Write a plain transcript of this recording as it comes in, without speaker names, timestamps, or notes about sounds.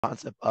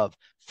concept of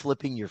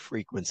flipping your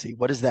frequency.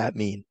 What does that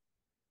mean?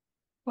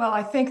 Well,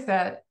 I think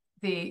that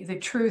the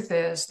truth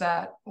is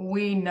that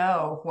we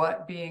know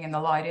what being in the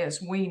light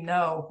is. We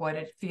know what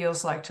it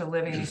feels like to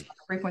live in these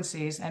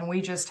frequencies, and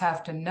we just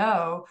have to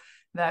know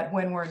that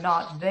when we're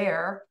not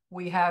there,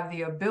 we have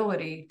the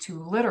ability to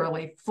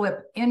literally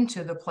flip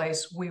into the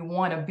place we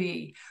want to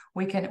be.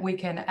 We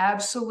can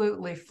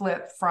absolutely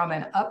flip from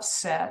an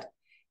upset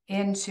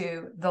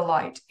into the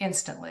light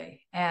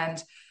instantly.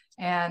 And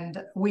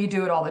we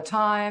do it all the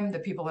time. The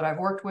people that I've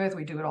worked with,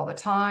 we do it all the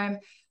time.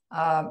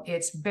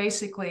 It's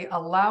basically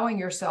allowing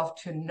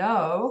yourself to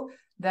know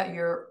that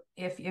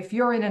if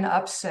you're in an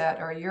upset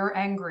or you're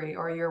angry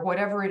or you're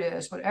whatever it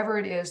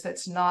is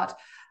that's not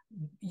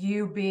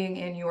you being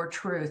in your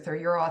truth or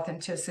your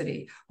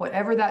authenticity,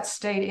 whatever that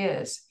state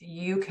is,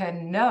 you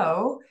can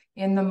know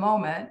in the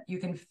moment, you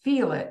can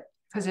feel it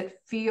because it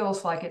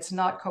feels like it's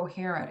not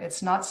coherent.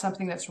 It's not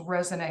something that's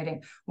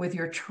resonating with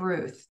your truth.